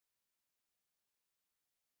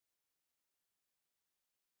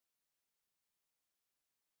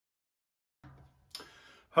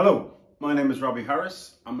Hello, my name is Robbie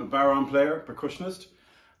Harris. I'm a baron player, percussionist,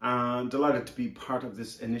 and delighted to be part of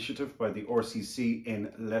this initiative by the RCC in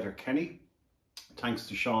Letterkenny. Thanks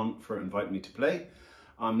to Sean for inviting me to play.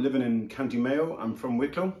 I'm living in County Mayo. I'm from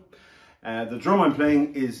Wicklow. The drum I'm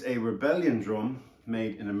playing is a Rebellion drum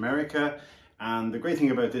made in America, and the great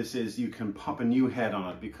thing about this is you can pop a new head on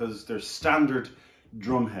it because there's standard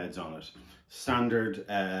drum heads on it. Standard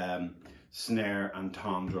snare and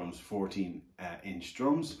tom drums, 14-inch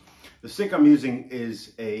drums. The stick I'm using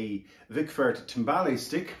is a Vic-Fert timbale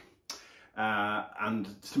stick, and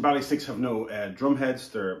timbale sticks have no drum heads,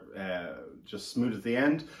 they're just smooth at the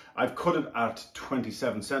end. I've cut it at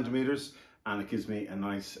 27 centimeters and it gives me a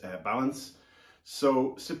nice balance.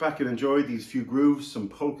 So sit back and enjoy these few grooves, some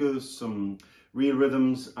polkas, some real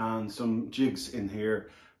rhythms and some jigs in here.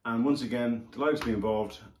 And once again, delighted to be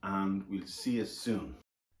involved, and we'll see you soon.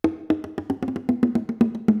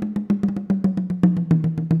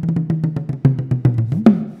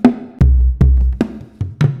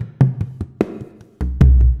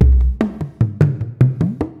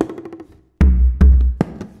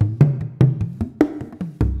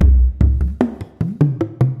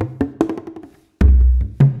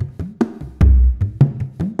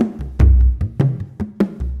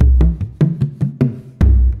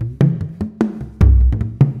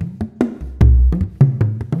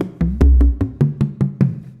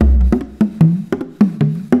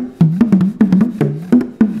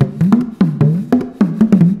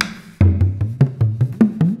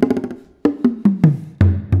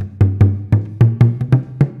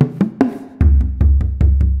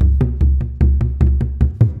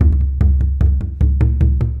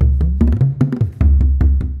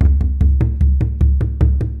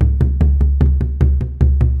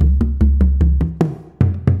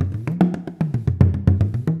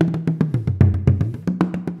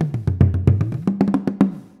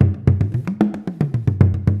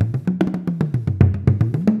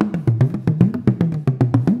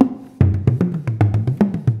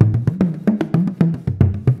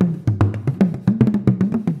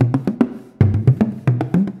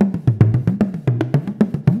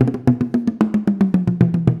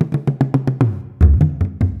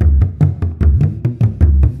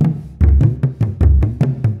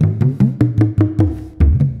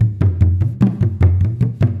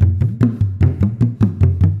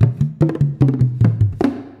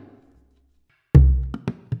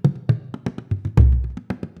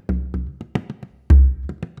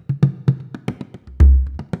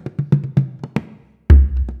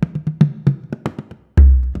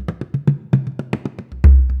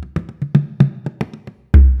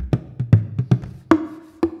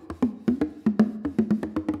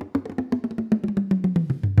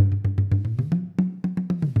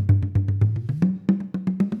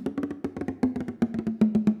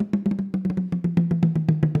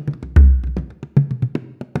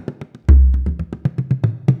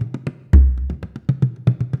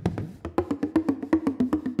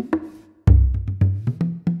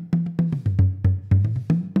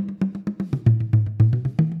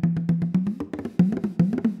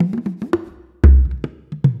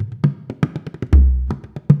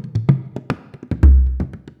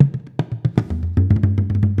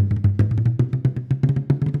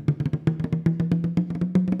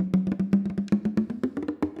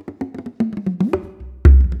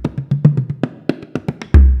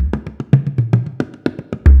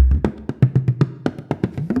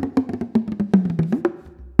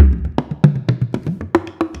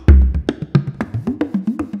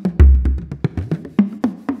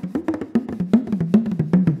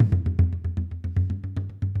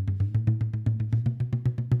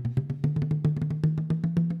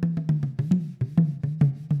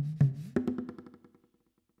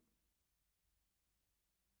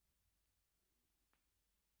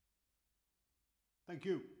 Thank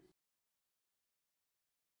you.